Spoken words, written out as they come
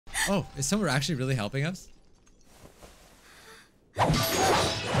Oh, is someone actually really helping us?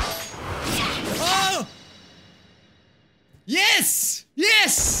 Oh! Yes!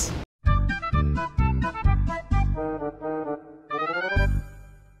 Yes!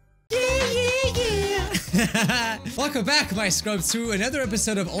 Welcome back, my scrubs, to another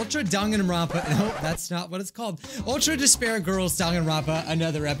episode of Ultra Danganronpa. No, that's not what it's called. Ultra Despair Girls Danganronpa,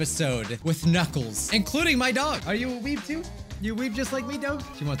 another episode with Knuckles, including my dog. Are you a weeb too? You weeb just like me, dog?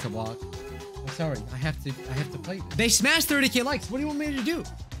 She wants to walk. I'm sorry, I have to play. They smashed 30K likes. What do you want me to do?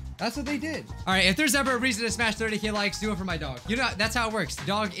 That's what they did. All right, if there's ever a reason to smash 30K likes, do it for my dog. You know, that's how it works.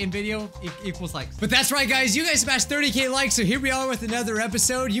 Dog in video equals likes. But that's right, guys. You guys smashed 30K likes, so here we are with another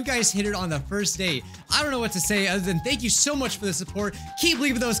episode. You guys hit it on the first day. I don't know what to say other than thank you so much for the support. Keep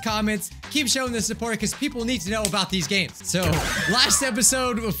leaving those comments. Keep showing the support because people need to know about these games. So, last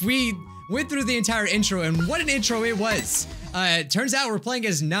episode, we went through the entire intro, and what an intro it was. It turns out we're playing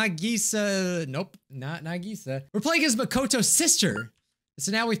as Nagisa. Nope, not Nagisa. We're playing as Makoto's sister.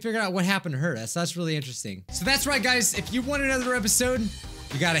 So now we figured out what happened to her. That's really interesting. So that's right, guys. If you want another episode,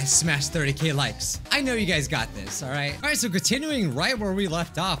 you gotta smash 30K likes. I know you guys got this, all right? All right, so continuing right where we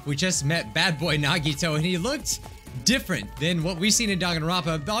left off, we just met bad boy Nagito, and he looked different than what we've seen in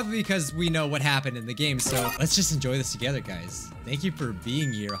Danganronpa, probably because we know what happened in the game. So let's just enjoy this together, guys. Thank you for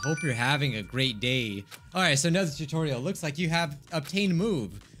being here. Hope you're having a great day. All right, so another tutorial. Looks like you have obtained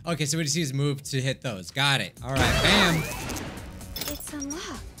move. Okay, so we just use move to hit those. Got it. All right, bam. It's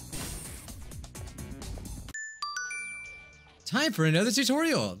unlocked. Time for another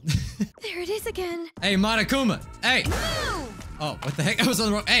tutorial. There it is again. Hey, Monokuma. Hey. No! Oh, what the heck? I was on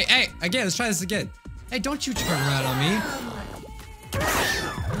the wrong. Hey, again, let's try this again. Hey, don't you turn around on me.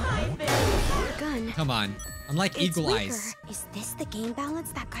 Gun. Come on. I'm like It's Eagle weaker. Eyes. Is this the game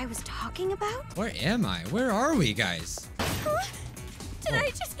balance that guy was talking about? Where am I? Where are we, guys? Huh? Did I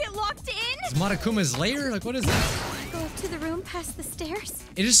just get locked in? Is Monokuma's lair? Like, what is this? Go up to the room past the stairs.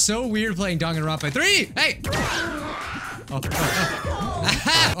 It is so weird playing Danganronpa 3. Hey! Oh.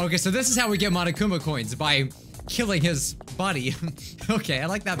 Okay, so this is how we get Monokuma coins, by killing his body. Okay, I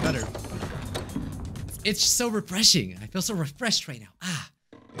like that better. It's so refreshing. I feel so refreshed right now. Ah.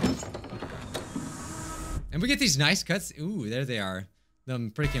 And we get these nice cuts. Ooh, there they are.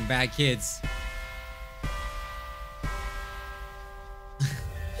 Them freaking bad kids.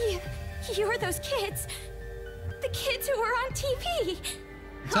 You're those kids. The kids who were on TV.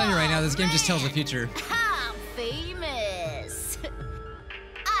 I'm telling you right now, this game just tells the future. I'm famous.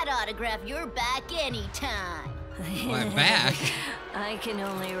 I'd autograph your back anytime. My back? I can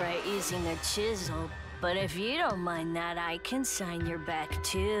only write using a chisel, but if you don't mind that, I can sign your back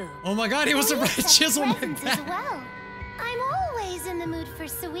too. Oh my god, he wants to write a chisel my Presents back. as well. I'm always in the mood for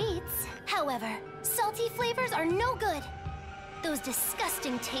sweets. However, salty flavors are no good. Those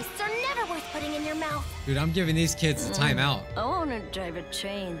disgusting tastes are never worth putting in your mouth. Dude, I'm giving these kids a timeout. I want to drive a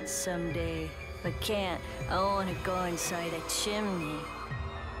train someday, but can't. I want to go inside a chimney.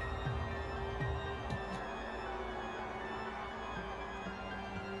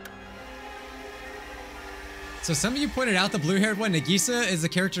 So some of you pointed out the blue-haired one, Nagisa, is a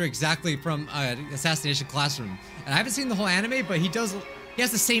character exactly from Assassination Classroom. And I haven't seen the whole anime, but he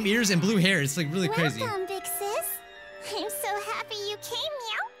has the same ears and blue hair. It's like really crazy. Welcome, big sis. I'm so happy you came,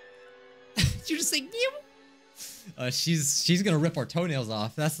 meow. Did you just say meow? She's gonna rip our toenails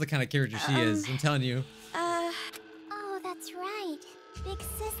off. That's the kind of character she is. I'm telling you. Oh, that's right. Big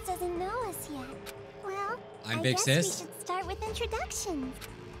sis doesn't know us yet. Well, I'm Big Sis. We should start with introductions.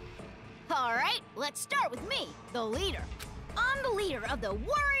 All right, let's start with me, the leader. I'm the leader of the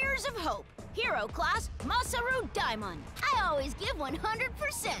Warriors of Hope. Hero class, Masaru Daimon. I always give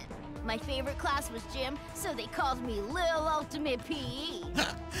 100%. My favorite class was gym, so they called me Lil Ultimate PE.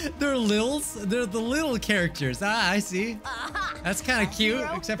 They're Lils? They're the little characters. Ah, I see. That's kind of cute,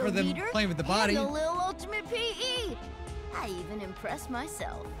 Hero, except the for them leader, playing with the body. And the Lil Ultimate PE. I even impressed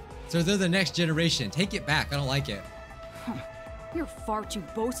myself. So they're the next generation. Take it back. I don't like it. You're far too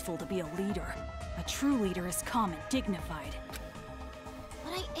boastful to be a leader. A true leader is calm and dignified.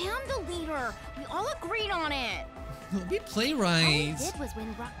 But I am the leader. We all agreed on it. Be All we playwrights. did was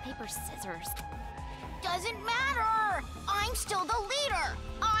win rock, paper, scissors. Doesn't matter. I'm still the leader.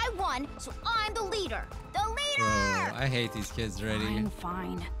 I won, so I'm the leader. The leader! Bro, I hate these kids already. Fine,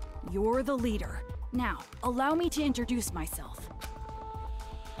 fine. You're the leader. Now, allow me to introduce myself.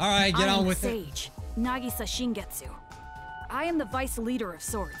 All right, get I on am with the it. sage, Nagisa Shingetsu. I am the vice leader of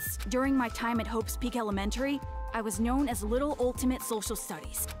sorts. During my time at Hope's Peak Elementary, I was known as Little Ultimate Social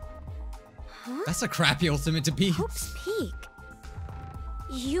Studies. Huh? That's a crappy ultimate to be. Hope's Peak?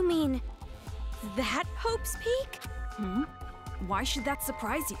 You mean that Hope's Peak? Hmm? Why should that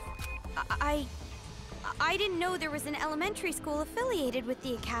surprise you? I didn't know there was an elementary school affiliated with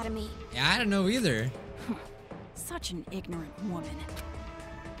the academy. Yeah, I don't know either. Such an ignorant woman.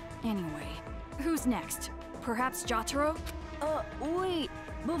 Anyway, who's next? Perhaps Jotaro? Wait.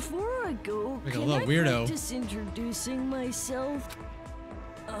 Before I go, Like a can little I weirdo. practice introducing myself?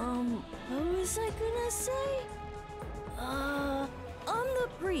 What was I gonna say? I'm the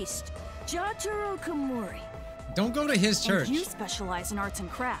priest, Jotaro Komori. Don't go to his church. And you specialize in arts and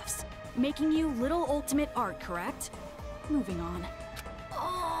crafts, making you Little Ultimate Art, correct? Moving on.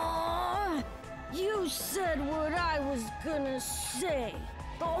 You said what I was gonna say.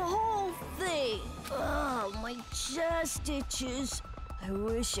 The whole thing. Oh, my chest itches. I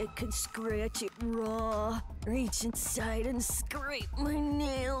wish I could scratch it raw, reach inside and scrape my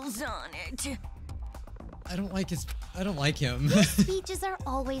nails on it. I don't like him. Speeches are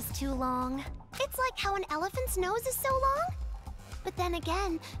always too long. It's like how an elephant's nose is so long. But then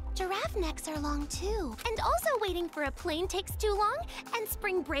again, giraffe necks are long too. And also waiting for a plane takes too long, and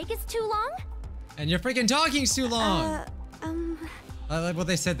spring break is too long. And your freaking talking's too long. I like what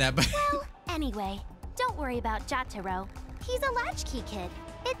they said that, but Well, anyway, don't worry about Jotaro. He's a latchkey kid.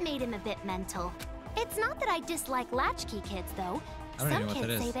 It made him a bit mental. It's not that I dislike latchkey kids, though. I don't even Some know what that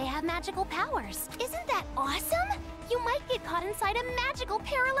kids say is. they have magical powers. Isn't that awesome? You might get caught inside a magical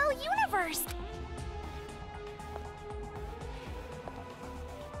parallel universe.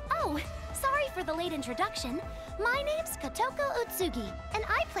 Oh, sorry for the late introduction. My name's Toko Utsugi, and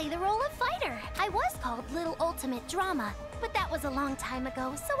I play the role of fighter. I was called Little Ultimate Drama, but that was a long time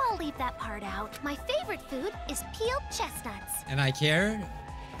ago, so I'll leave that part out. My favorite food is peeled chestnuts. and I care.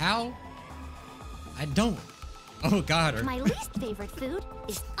 How? I don't. Oh God. Or, My least favorite food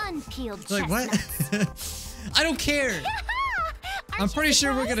is unpeeled like chestnuts. what? I don't care. I'm pretty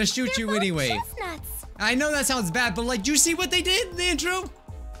sure we're gonna shoot you anyway. Chestnuts. I know that sounds bad, but like, do you see what they did in the intro?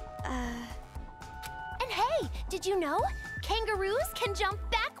 And hey, did you know? Kangaroos can jump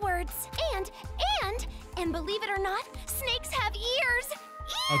backwards. And believe it or not, snakes have ears.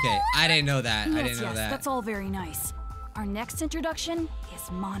 Okay, I didn't know that. I Yes, didn't know yes, that. that's all very nice. Our next introduction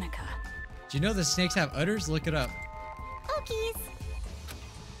is Monica. Do you know the snakes have udders? Look it up. Okies.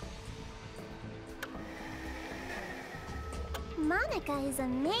 Monica is a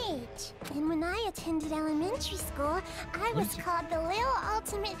mage, and when I attended elementary school, I was called the Little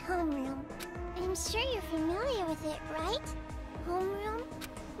Ultimate Homeroom. I'm sure you're familiar with it, right? Homeroom?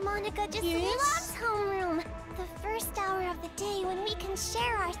 Monica just loves homeroom. The first hour of the day when we can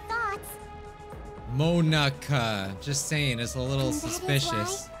share our thoughts. Monica. Just saying, it's a little And that is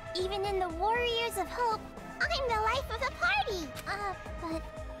suspicious. why, even in the Warriors of Hope, I'm the life of the party. But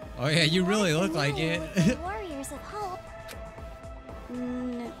Oh yeah, you really look like familiar it. with the Warriors of Hope.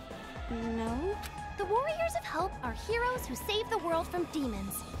 No. The Warriors of Hope are heroes who save the world from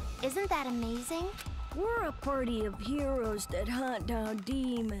demons. Isn't that amazing? We're a party of heroes that hunt down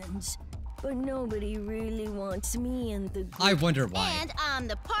demons. But nobody really wants me in the group. I wonder why. And I'm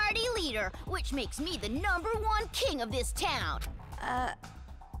the party leader, which makes me the #1 king of this town.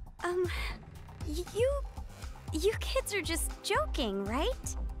 You kids are just joking,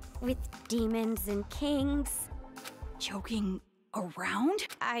 right? With demons and kings. Joking around?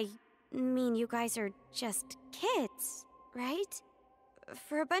 I mean, you guys are just kids, right?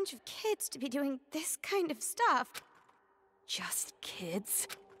 For a bunch of kids to be doing this kind of stuff. Just kids?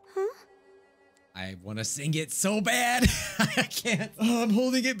 I want to sing it so bad. I can't. Oh, I'm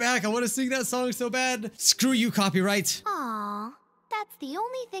holding it back. I want to sing that song so bad. Screw you, copyright. Aw, that's the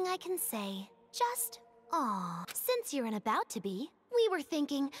only thing I can say. Just aw. Since you're an about to be, we were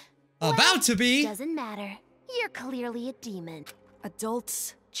thinking, About to be. doesn't matter. You're clearly a demon.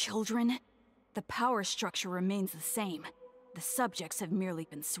 Adults, children, the power structure remains the same. The subjects have merely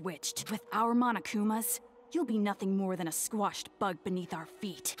been switched. With our Monokumas, you'll be nothing more than a squashed bug beneath our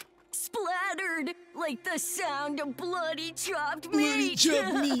feet. Splattered like the sound of bloody chopped Bloody meat.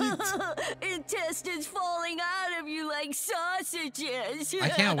 chopped meat. Intestines falling out of you like sausages. I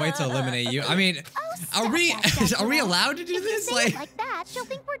can't wait to eliminate you. I mean, are we Stop, are we Jethro. allowed to do If this? you say it like that, she'll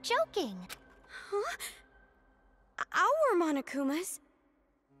think we're joking. Our Monokumas?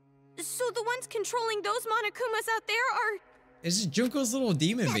 So the ones controlling those Monokumas out there are... This is Junko's little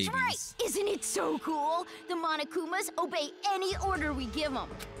demon That's babies. right. Isn't it so cool? The Monokumas obey any order we give them.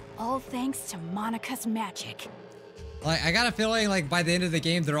 All thanks to Monica's magic. Like, I got a feeling like by the end of the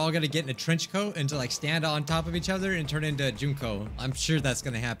game, they're all gonna get in a trench coat and to like stand on top of each other and turn into Junko. I'm sure that's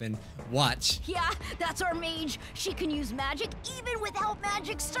gonna happen. Watch. Yeah, that's our mage. She can use magic even without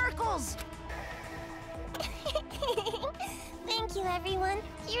magic circles. Thank you, everyone.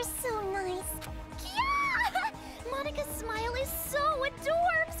 You're so nice. Yeah! Monica's smile is so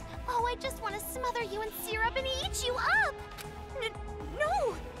adorbs! Oh, I just want to smother you in syrup and eat you up!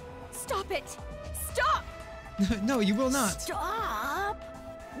 No! Stop it! Stop! No, you will not. Stop?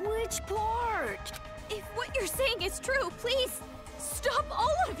 Which part? If what you're saying is true, please stop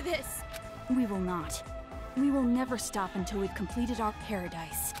all of this! We will not. We will never stop until we've completed our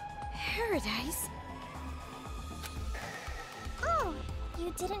paradise. Paradise? Oh,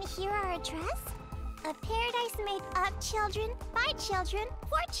 you didn't hear our address? A paradise made of children, by children,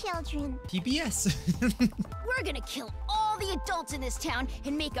 for children. PBS. We're gonna kill all the adults in this town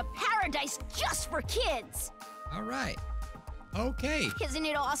and make a paradise just for kids. All right. Okay. Isn't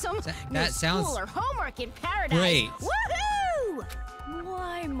it awesome? That no sounds school or homework in paradise. great. Woohoo!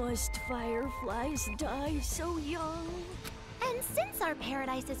 Why must fireflies die so young? And since our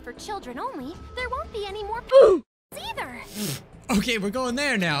paradise is for children only, there won't be any more either. Okay, we're going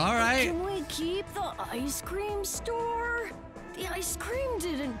there now. All right. Can we keep the ice cream store? The ice cream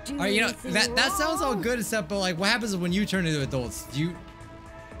didn't do All right, you know, anything that sounds all wrong. good and stuff, but like, what happens when you turn into adults? Do you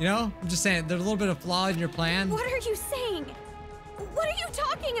know? I'm just saying, there's a little bit of flaw in your plan. What are you saying? What are you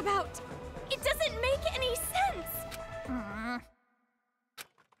talking about? It doesn't make any sense!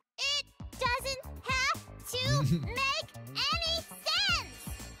 It doesn't have to make any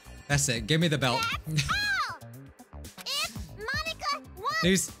sense! That's it. Give me the belt. That's all! If Monica wants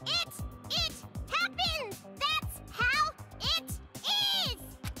There's- it happens! That's how it is!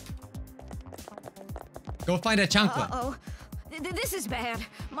 Go find a chancla. Uh-oh. This is bad.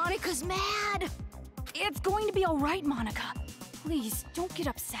 Monica's mad. It's going to be all right, Monica. Please, don't get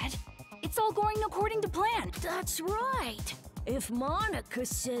upset. It's all going according to plan. That's right. If Monica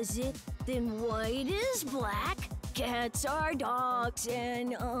says it, then white is black, cats are dogs,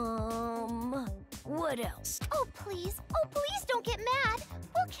 and what else? Oh, please don't get mad.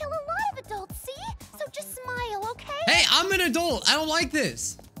 We'll kill a lot of adults, see? So just smile, okay? Hey, I'm an adult. I don't like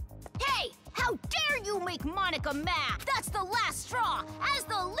this. Hey, how dare you make Monica mad? That's the last straw. As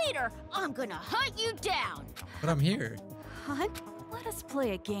the leader, I'm gonna hunt you down. But I'm here. Hunt? Let us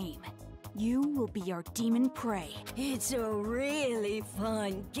play a game. You will be our demon prey. It's a really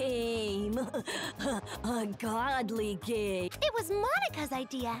fun game. A godly game. It was Monica's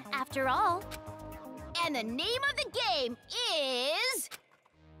idea, after all. And the name of the game is...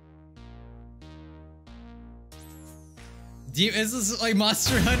 Is this like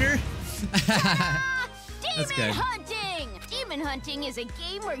Monster Hunter? That's Demon good. Hunting! Demon Hunting is a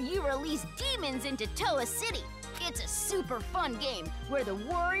game where you release demons into Toa City. It's a super fun game where the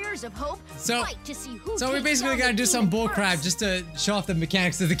Warriors of Hope fight to see who So we takes basically down gotta the do some demon bullcrap first. just to show off the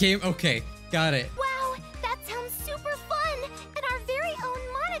mechanics of the game. Okay, got it. Wow, that sounds super fun! And our very own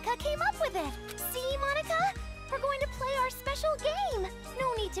Monica came up with it! See, Monica? We're going to play our special game!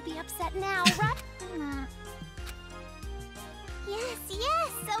 No need to be upset now, right? Yes,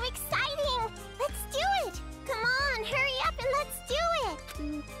 so exciting! Let's do it! Come on, hurry up and let's do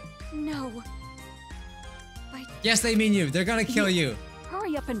it! No. Yes, they mean you. They're gonna kill you.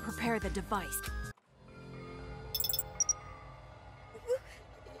 Hurry up and prepare the device.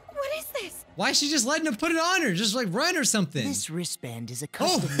 What is this? Why is she just letting him put it on her? Just like run or something. This wristband is a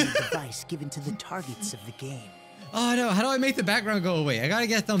custom-made device given to the targets of the game. Oh no, how do I make the background go away? I gotta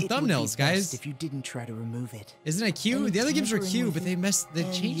get them It would be thumbnails, best guys. if you didn't try to remove it. Isn't it Q? Any The other games were tampering Q, with but they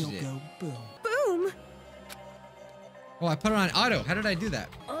and changed you'll it. go boom. Boom! Oh, I put it on auto. How did I do that?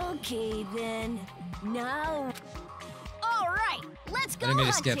 Okay, then. Now. All right, let's go I didn't mean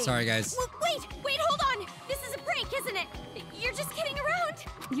to hunting. skip. Sorry, guys. Wait, hold on! This is a prank, isn't it? You're just kidding around!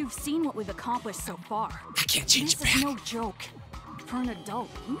 You've seen what we've accomplished so far. I can't change This it is back. no joke. For an adult,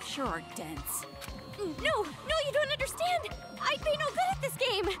 you sure are dense. No, you don't understand! I'd be no good at this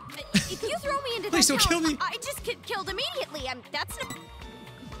game! If you throw me into Please that don't town, kill me. I just get killed immediately. That's not...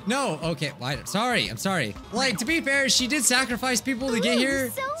 No, okay. Well, I'm sorry. Like, to be fair, she did sacrifice people to get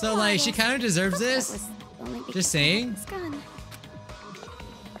here. So, like, she kind of deserves this. Just saying.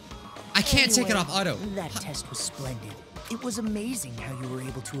 I can't take it off auto. That test was splendid. It was amazing how you were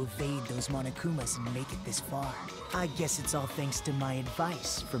able to evade those Monokumas and make it this far. I guess it's all thanks to my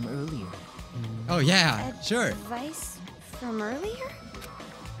advice from earlier. Oh, yeah. Sure. Advice from earlier?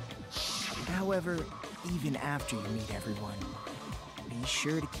 However, even after you meet everyone, be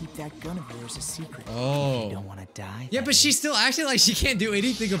sure to keep that gun of yours a secret. Oh. You don't want to die. Yeah, but she's still acting like she can't do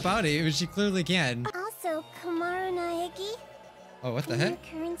anything about it, but she clearly can. Also, Kamaru Naegi, Oh, what the in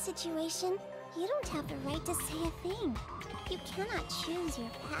heck? your current situation, you don't have the right to say a thing. You cannot choose your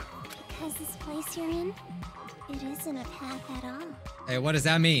path, because this place you're in, it isn't a path at all. Hey, what does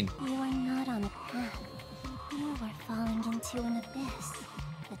that mean? You are not on a path. You are falling into an abyss.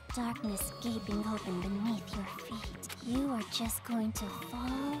 The darkness gaping open beneath your feet. You are just going to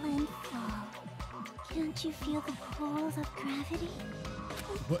fall and fall. Can't you feel the pull of gravity?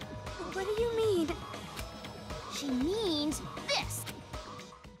 What? What do you mean? She means this.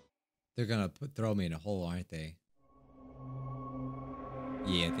 They're gonna throw me in a hole, aren't they?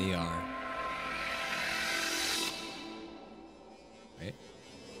 Yeah, they are. Wait.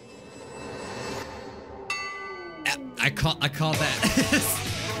 I call that.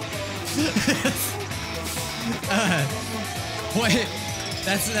 Wait,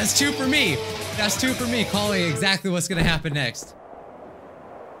 that's two for me. That's two for me, calling exactly what's gonna happen next.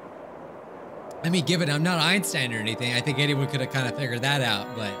 I mean, given I'm not Einstein or anything, I think anyone could have kind of figured that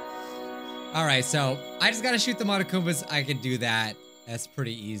out, but... Alright, so I just gotta shoot the Monokumas. I can do that. That's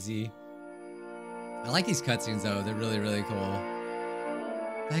pretty easy. I like these cutscenes though, they're really, really cool.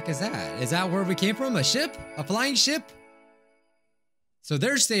 What the heck is that? Is that where we came from? A ship? A flying ship? So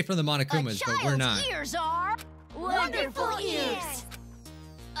they're safe from the Monokumas, but we're not. A child's ears are wonderful ears.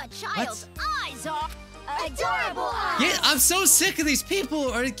 A child's eyes are adorable eyes. Yeah, I'm so sick of these people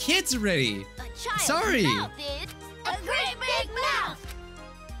or kids already. A child's Sorry. mouth is a great big mouth.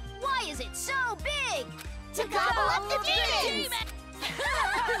 Why is it so big? To gobble up the demons!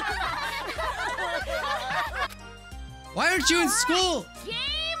 Why aren't you in school?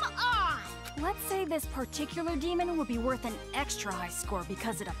 Game on! Let's say this particular demon will be worth an extra high score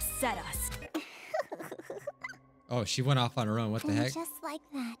because it upset us. Oh, she went off on her own. What the heck? And just like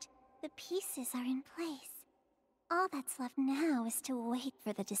that, the pieces are in place. All that's left now is to wait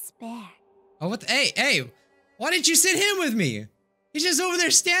for the despair. Oh, what the, hey, why didn't you send him with me? He's just over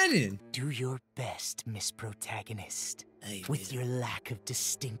there standing. Do your best, Miss Protagonist. With your lack of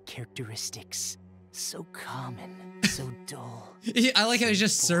distinct characteristics. So common, so dull. I like how he's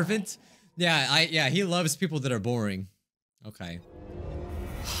just servant. Yeah, he loves people that are boring. Okay.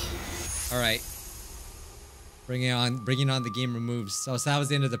 All right. Bringing on the game removes. So that was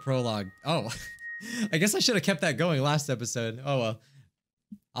the end of the prologue. Oh, I guess I should have kept that going last episode. Oh well.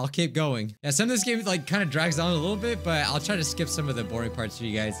 I'll keep going. Yeah, some of this game like kind of drags on a little bit, but I'll try to skip some of the boring parts for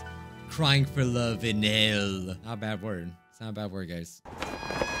you guys. Crying for love in hell. Not a bad word. It's not a bad word, guys.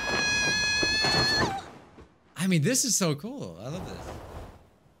 I mean, this is so cool. I love this.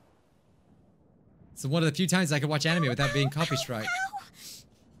 It's one of the few times I can watch anime without being copy strike.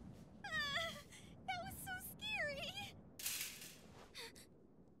 That was so scary.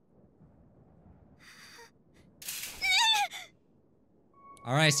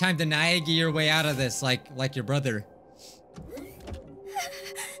 All right, it's time to Naegi your way out of this, like your brother.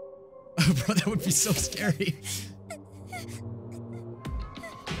 Oh, bro, that would be so scary.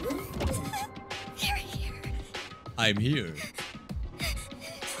 They're here. I'm here.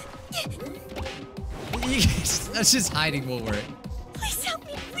 That's just hiding will work. Please help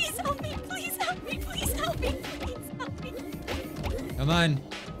me. Please help me. Please help me. Please help me. Please help me. Come on.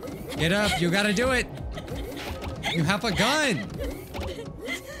 Get up. You gotta do it. You have a gun.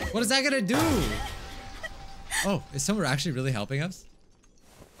 What is that gonna do? Oh, is someone actually really helping us?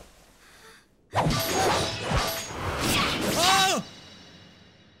 Oh!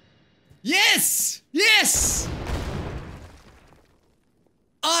 Yes! Yes!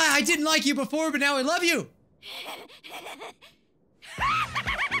 Oh, I didn't like you before, but now I love you.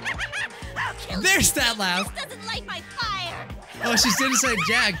 There's that laugh. This doesn't light my fire. Oh, she's inside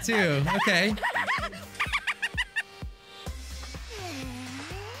Jack too. Okay.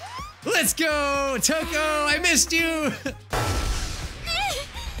 Let's go, Toko. I missed you.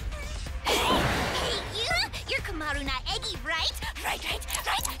 Hey, you're Kamaru Naegi, right? Right.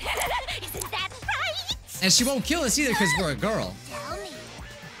 Isn't that right? And she won't kill us either because we're a girl. Tell me.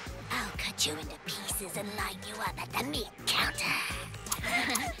 I'll cut you into pieces and line you up at the meat counter.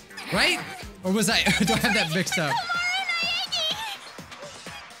 Right? Or was I, do I have that mixed up?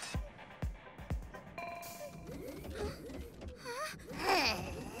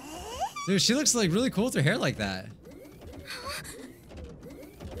 Dude, she looks like really cool with her hair like that.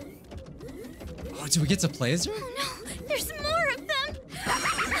 Oh, do we get to play as her? Oh no, there's more of them.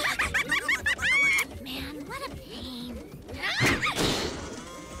 Man, what a pain.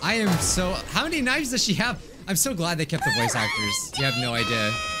 I am so, how many knives does she have? I'm so glad they kept the voice actors. You have no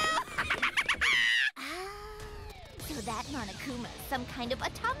idea. So that Monokuma is some kind of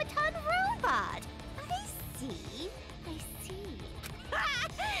automaton robot. I see.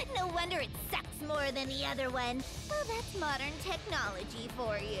 No wonder it sucks more than the other one. Well, that's modern technology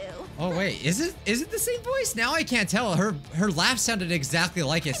for you. Oh wait, is it the same voice? Now I can't tell. Her laugh sounded exactly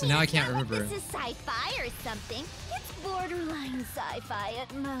like it, so now I can't remember. This is sci-fi or something. It's borderline sci-fi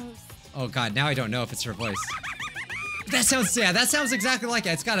at most. Oh god, now I don't know if it's her voice. That sounds, yeah, that sounds exactly like it.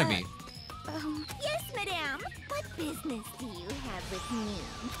 It's gotta be. Yes, madame. What business do you have with me?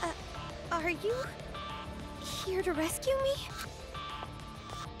 Are you here to rescue me?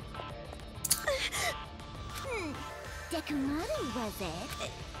 Dekomaru, was it?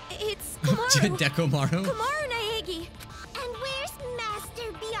 It's Komaru. Dekomaru? Komaru Naegi. And where's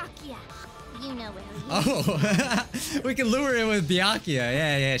Master Byakuya? You know where he is. Oh, we can lure in with Byakuya.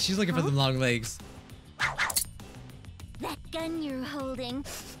 Yeah, she's looking for them long legs. That gun you're holding.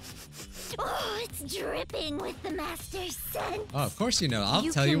 Oh, it's dripping with the Master's scent. Oh, of course you know.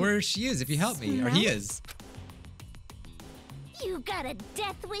 I'll tell you where she is if you help me. Or he is. You got a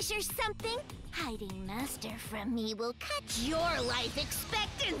death wish or something? Hiding Master from me will cut your life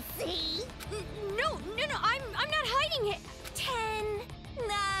expectancy. No, I'm not hiding it. 10,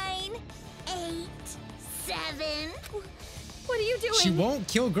 9, 8, 7. What are you doing? She won't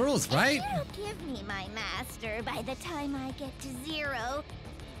kill girls, right? If you give me my master by the time I get to 0,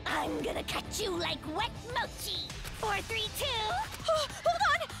 I'm gonna cut you like wet mochi. 4, 3, 2. Oh, hold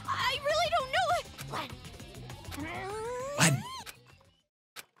on. I really don't know it. 1. What?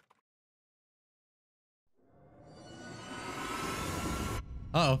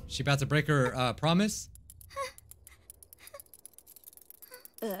 Uh-oh, she about to break her promise?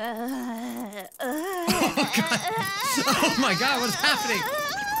 Oh, God. Oh my God, what's happening?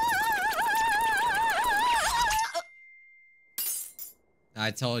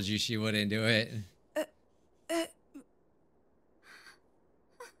 I told you she wouldn't do it.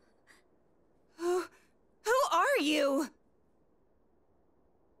 Who are you?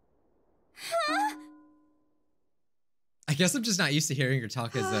 I guess I'm just not used to hearing her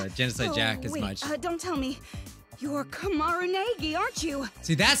talk as Genocide Jack as wait, much. Don't tell me. You're Komaru Naegi, aren't you?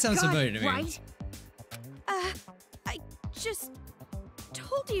 See, that sounds God, familiar to me. Right? I just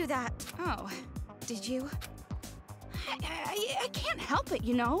told you that. Oh, did you? I can't help it,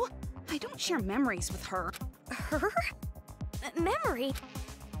 you know? I don't share memories with her. Her? Memory?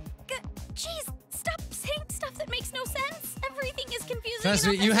 Jeez, stop saying stuff that makes no sense. Everything is confusing. Trust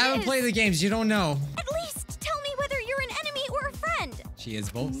me, you haven't played the games, you don't know. At least tell me whether you're an enemy or a friend. She is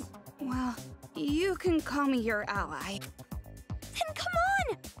both. Well, you can call me your ally. Then come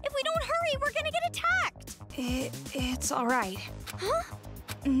on! If we don't hurry, we're gonna get attacked! It's all right. Huh?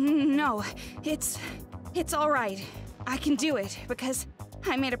 No, it's all right. I can do it because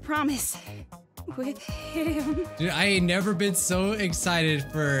I made a promise with him. Dude, I ain't never been so excited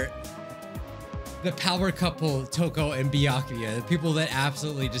for the power couple, Toko and Byakuya, the people that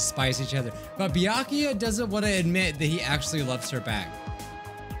absolutely despise each other. But Byakuya doesn't want to admit that he actually loves her back.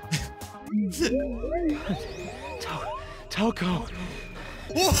 Toko.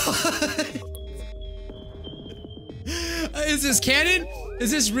 Is this canon?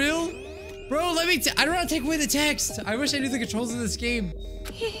 Is this real? Bro, let me I don't want to take away the text. I wish I knew the controls of this game.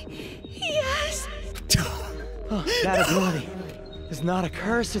 Yes. That ability is not a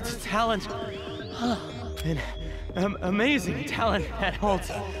curse, it's a talent. An amazing talent that holds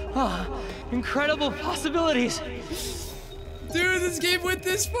incredible possibilities. Dude, this game went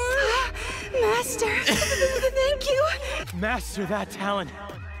this far? Master, thank you. Master that talent.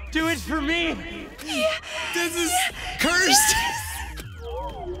 Do it for me. This is cursed.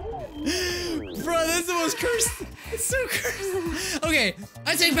 Bro, this is the most cursed. It's so cursed. Okay,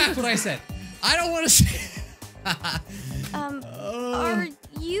 I take back what I said. I don't want to say. Are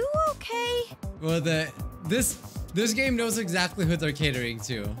you okay? Well, this game knows exactly who they're catering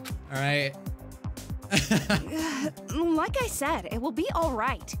to. All right. Like I said, it will be all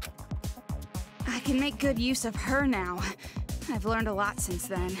right. I can make good use of her now. I've learned a lot since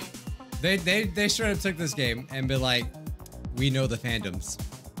then. They straight up took this game and been like, we know the fandoms.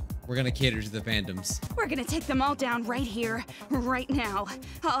 We're gonna cater to the fandoms. We're gonna take them all down right here, right now.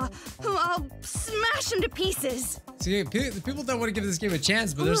 I'll smash them to pieces. See, people don't want to give this game a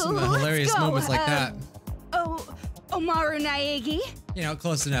chance, but there's some Let's hilarious go. moments like that. Oh, Omaru Naegi. You know,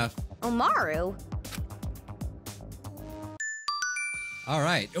 close enough. Omaru? All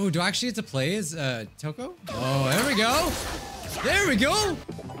right. Oh, do I actually get to play as Toko? Oh, there we go. There we go.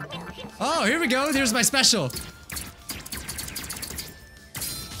 Oh, here we go. Here's my special.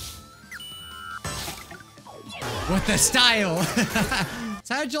 With the style.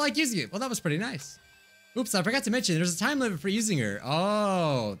 So how did you like using it? Well, that was pretty nice. Oops, I forgot to mention there's a time limit for using her.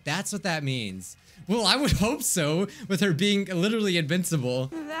 Oh, that's what that means. Well, I would hope so, with her being literally invincible.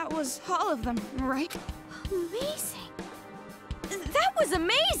 That was all of them, right? Amazing. That was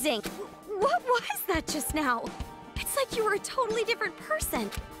amazing. What was that just now? It's like you were a totally different person.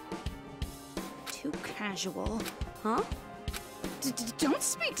 Too casual. Huh? Don't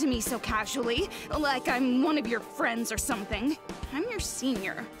speak to me so casually, like I'm one of your friends or something. I'm your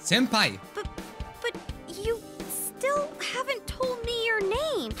senior. Senpai. But you still haven't told me your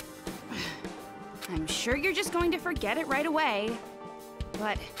name. I'm sure you're just going to forget it right away.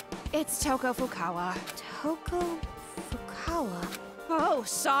 But it's Toko Fukawa. Toko Fukawa. Oh,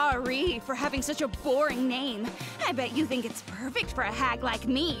 sorry for having such a boring name. I bet you think it's perfect for a hag like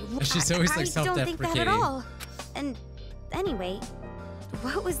me. She's always like I don't think that at self-deprecating. all. And anyway,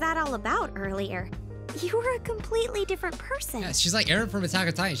 what was that all about earlier? You were a completely different person. Yeah, she's like Eren from Attack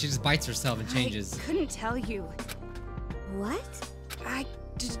on Titan. She just bites herself and changes. I couldn't tell you. What? I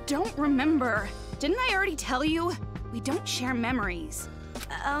don't remember. Didn't I already tell you? We don't share memories.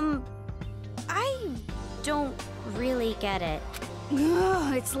 I don't really get it.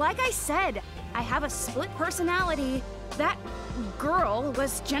 Ugh, it's like I said. I have a split personality. That girl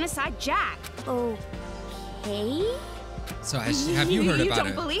was Genocide Jack. Okay? So have you heard about You it?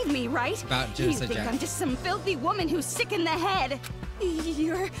 don't believe me, right? About Genocide You think Jack. I'm just some filthy woman who's sick in the head.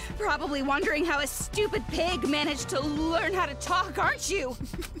 You're probably wondering how a stupid pig managed to learn how to talk, aren't you?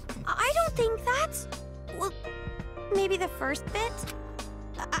 I don't think that's... Well, maybe the first bit?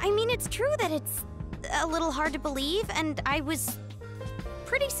 I mean, it's true that it's a little hard to believe, and I was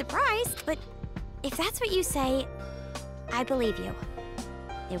pretty surprised, but if that's what you say, I believe you.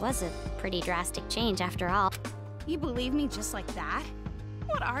 It was a pretty drastic change after all. You believe me just like that?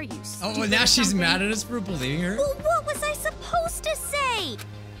 What are you, Oh, stupid well, now or she's something? mad at us for believing her? Well, what was I supposed to say?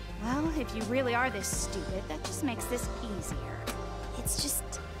 Well, if you really are this stupid, that just makes this easier. It's just...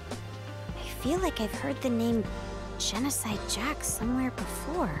 I feel like I've heard the name Genocide Jack somewhere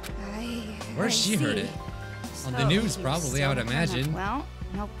before. Where's she heard it? On the news, you probably, I would still haven't- imagine. Well,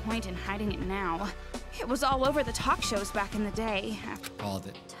 no point in hiding it now. It was all over the talk shows back in the day. Called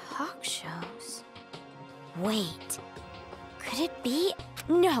it. Talk shows? Wait. Could it be?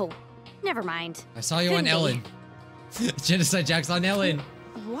 No. Never mind. I saw you on Couldn't be. Ellen. Genocide Jack's on Ellen.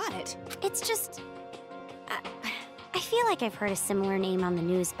 What? It's just... I feel like I've heard a similar name on the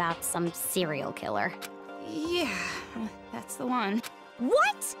news about some serial killer. Yeah, that's the one.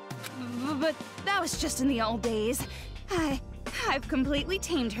 What? But that was just in the old days. I've completely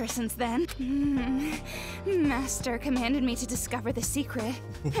tamed her since then. Master commanded me to discover the secret,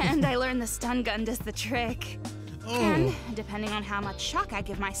 and I learned the stun gun does the trick. Oh. And depending on how much shock I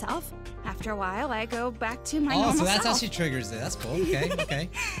give myself, after a while I go back to my normal so that's how self. she triggers it. That's cool. Okay, okay.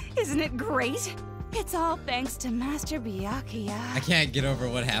 Isn't it great? It's all thanks to Master Byakuya. I can't get over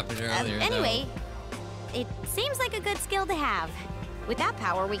what happened earlier, Anyway, it seems like a good skill to have. With that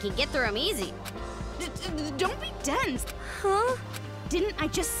power, we can get through them easy. Don't be dense. Huh? Didn't I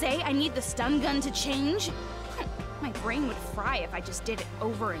just say I need the stun gun to change? My brain would fry if I just did it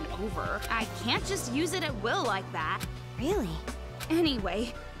over and over. I can't just use it at will like that. Really?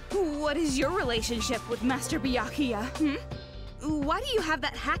 Anyway, what is your relationship with Master Byakuya, Why do you have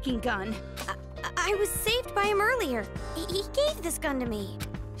that hacking gun? I was saved by him earlier. He gave this gun to me.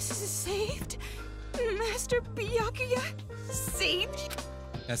 Saved? Master Byakuya? Saved?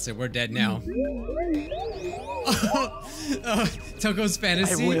 That's it. We're dead now. Toko's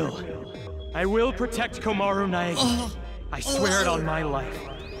fantasy. I will protect Komaru Naegi. Oh. I swear it on my life.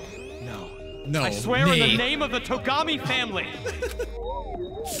 No. I swear in the me. name of the Togami family.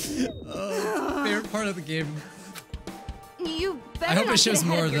 Favorite part of the game. You better I hope not it shows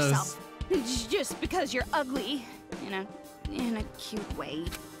get ahead more of of those. yourself. Just because you're ugly, in a cute way.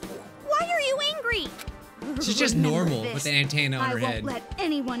 Why are you angry? She's just Remember normal this. with an antenna on her I won't head. let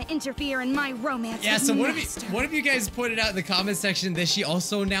anyone interfere in my romance. Yeah, with so Master. one of you guys pointed out in the comment section that she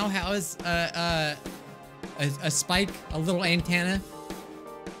also now has a spike, a little antenna.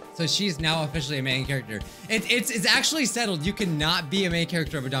 So she's now officially a main character. It's actually settled. You cannot be a main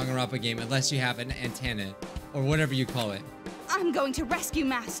character of a Danganronpa game unless you have an antenna or whatever you call it. I'm going to rescue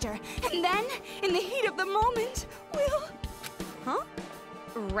Master, and then, in the heat of the moment, we'll... Huh?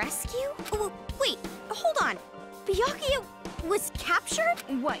 Rescue? Oh, wait, hold on. Byakuya was captured?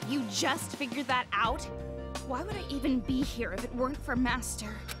 What, you just figured that out? Why would I even be here if it weren't for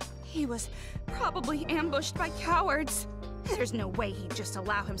Master? He was probably ambushed by cowards. There's no way he'd just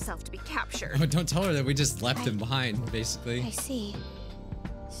allow himself to be captured. Oh, don't tell her that we just left him behind, basically. I see.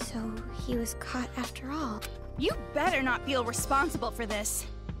 So he was caught after all. You better not feel responsible for this.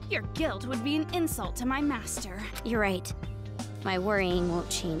 Your guilt would be an insult to my master. You're right. My worrying won't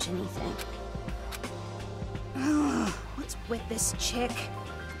change anything. What's with this chick?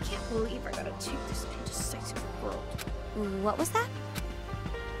 I can't believe I gotta take this indecisive girl. What was that?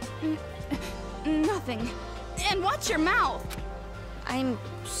 Nothing. And watch your mouth. I'm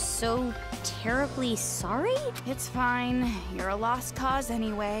so so terribly sorry? It's fine. You're a lost cause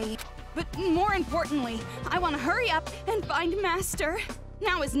anyway. But more importantly, I want to hurry up and find Master.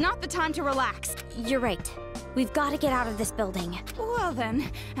 Now is not the time to relax. You're right. We've got to get out of this building. Well then,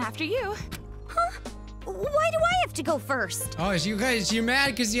 after you. Huh? Why do I have to go first? Oh, you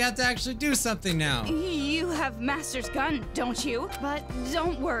mad because you have to actually do something now. You have Master's gun, don't you? But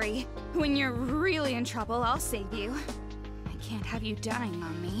don't worry. When you're really in trouble, I'll save you. I can't have you dying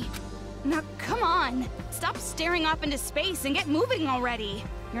on me. Now, come on. Stop staring off into space and get moving already.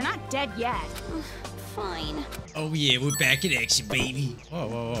 You're not dead yet. Fine. Oh yeah, we're back in action, baby. Whoa,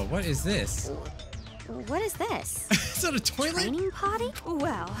 whoa, whoa, what is this? What is this? Is that a toilet? Training potty?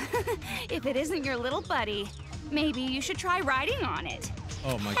 Well, if it isn't your little buddy, maybe you should try riding on it.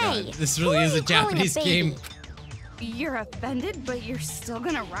 Oh my Hey, god, this really who is are a you calling a Japanese baby? game. You're offended, but you're still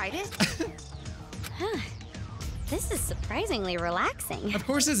gonna ride it? Huh. This is surprisingly relaxing. Of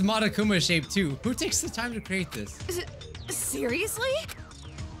course it's Monokuma shaped too. Who takes the time to create this? Seriously?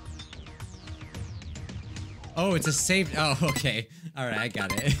 Oh, it's a save. Oh, okay. All right, I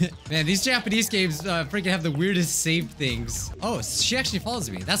got it. Man, these Japanese games freaking have the weirdest save things. Oh, she actually follows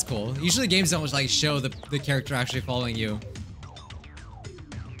me. That's cool. Usually games don't like show the character actually following you.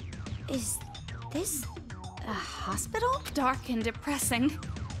 Is this a hospital? Dark and depressing.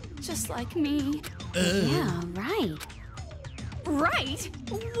 Just like me. Yeah, right. Right?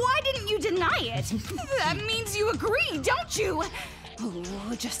 Why didn't you deny it? That means you agree, don't you?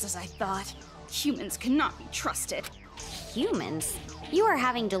 Oh, just as I thought. Humans cannot be trusted. Humans? You are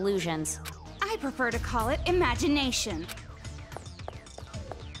having delusions. I prefer to call it imagination.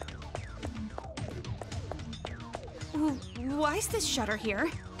 Why is this shutter here?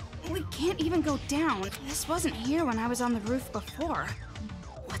 We can't even go down. This wasn't here when I was on the roof before.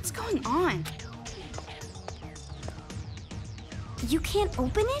 What's going on? You can't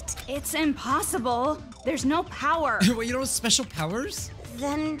open it? It's impossible. There's no power. Wait, you don't have special powers?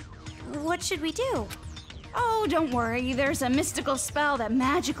 Then what should we do? Oh, don't worry. There's a mystical spell that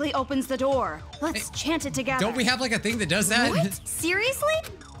magically opens the door. Let's chant it together. Don't we have like a thing that does that? What? Seriously?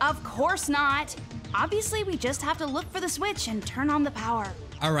 Of course not. Obviously, we just have to look for the switch and turn on the power.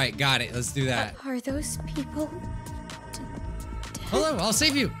 All right, got it. Let's do that. Are those people Hello, I'll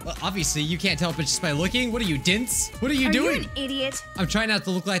save you. Well, obviously, you can't tell just by looking. What are you, Dints? What are you doing? You an idiot? I'm trying not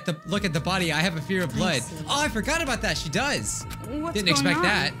to look at the body. I have a fear of blood. Oh, I forgot about that. She does. What's Didn't going expect on?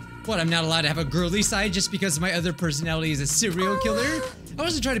 that. What, I'm not allowed to have a girly side just because my other personality is a serial killer? I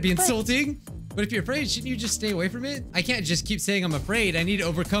wasn't trying to be insulting. But if you're afraid, shouldn't you just stay away from it? I can't just keep saying I'm afraid. I need to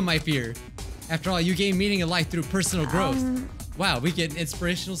overcome my fear. After all, you gain meaning in life through personal growth. Wow, we get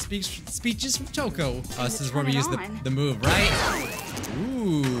inspirational speeches from Toko. Oh, this is where we use the move, right?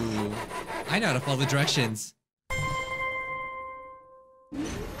 Ooh. I know how to follow the directions.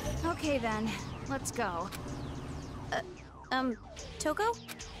 Okay then, let's go. Toko?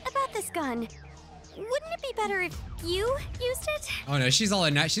 About this gun. Wouldn't it be better if you used it? Oh no, she's a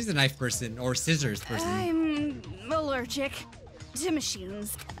knife person or scissors person. I'm allergic to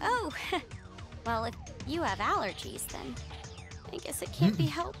machines. Oh, well, if you have allergies, then I guess it can't be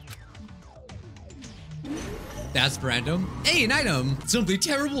helped. That's random. Hey, an item! Something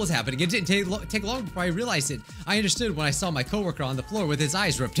terrible is happening. It didn't take long before I realized it. I understood when I saw my coworker on the floor with his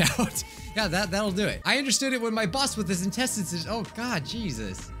eyes ripped out. Yeah, that'll do it. I understood it when my boss with his intestines. Oh God,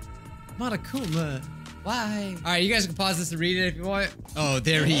 Jesus. Monokuma, why? All right, you guys can pause this and read it if you want. Oh,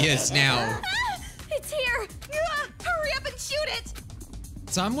 there he is now. It's here! Hurry up and shoot it!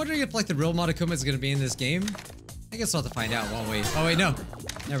 So I'm wondering if like the real Monokuma is gonna be in this game. I guess we'll have to find out, won't we? Oh wait, no.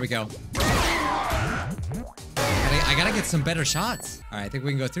 There we go. I gotta get some better shots. All right, I think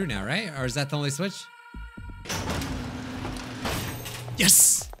we can go through now, right? Or is that the only switch?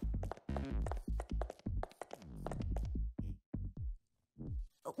 Yes!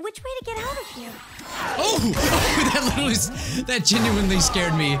 Which way to get out of here? Oh! That genuinely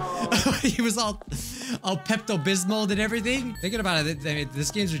scared me. He was all Pepto-Bismol and everything. Thinking about it, I mean, this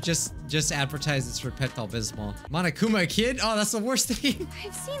game's are just advertisements for Pepto-Bismol. Monokuma kid? Oh, that's the worst thing.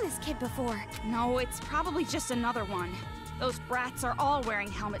 I've seen this kid before. No, it's probably just another one. Those brats are all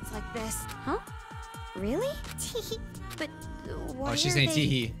wearing helmets like this. Huh? Really? But why Oh, she's are saying they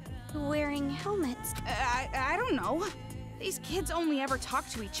tee-hee. wearing helmets? I don't know. These kids only ever talk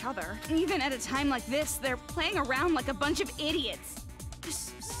to each other. Even at a time like this, they're playing around like a bunch of idiots.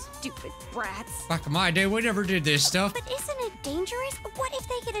 Just stupid brats. Back in my day, we never did this stuff. But isn't it dangerous? What if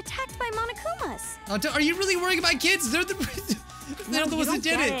they get attacked by Monokumas? Oh, are you really worrying about kids? They're the ones that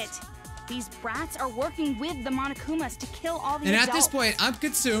did it. These brats are working with the Monokumas to kill all the And adults. at this point, I'm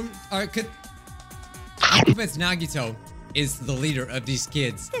consumed. I'm convinced Nagito is the leader of these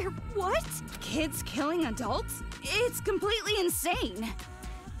kids. They're what? Kids killing adults? It's completely insane.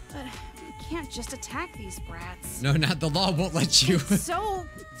 But we can't just attack these brats. No, not the law won't let you. It's so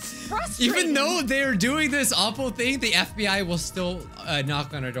frustrating. Even though they're doing this awful thing, the FBI will still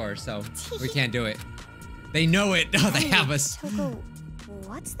knock on our door, so we can't do it. They know it. Oh, they have us. Toko,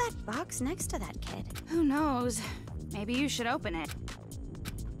 what's that box next to that kid? Who knows? Maybe you should open it.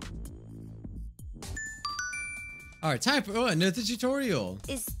 All right, time for another tutorial.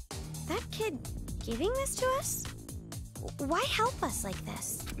 Is that kid giving this to us? Why help us like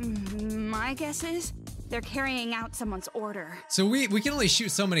this? My guess is they're carrying out someone's order. So we can only shoot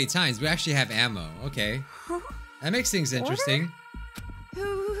so many times. We actually have ammo. Okay. That makes things interesting.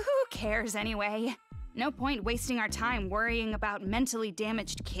 Who cares anyway? No point wasting our time worrying about mentally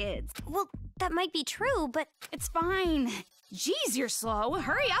damaged kids. Well, that might be true, but... It's fine. Jeez, you're slow.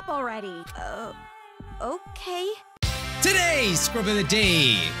 Hurry up already. Okay. Today's Scrub of the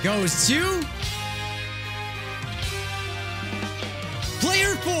Day goes to...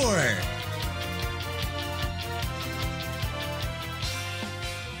 Player 4!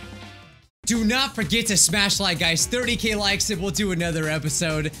 Do not forget to smash like, guys. 30K likes and we'll do another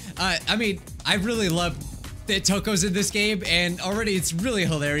episode. I mean, I really love that Toko's in this game, and already it's really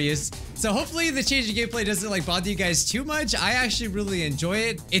hilarious. So hopefully the change in gameplay doesn't like bother you guys too much. I actually really enjoy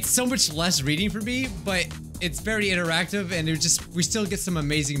it. It's so much less reading for me, but it's very interactive, and we still get some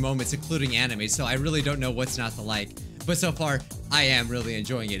amazing moments, including anime. So I really don't know what's not to like. But so far, I am really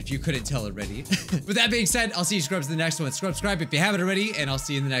enjoying it, if you couldn't tell already. With that being said, I'll see you scrubs in the next one. Subscribe if you haven't already, and I'll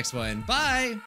see you in the next one. Bye!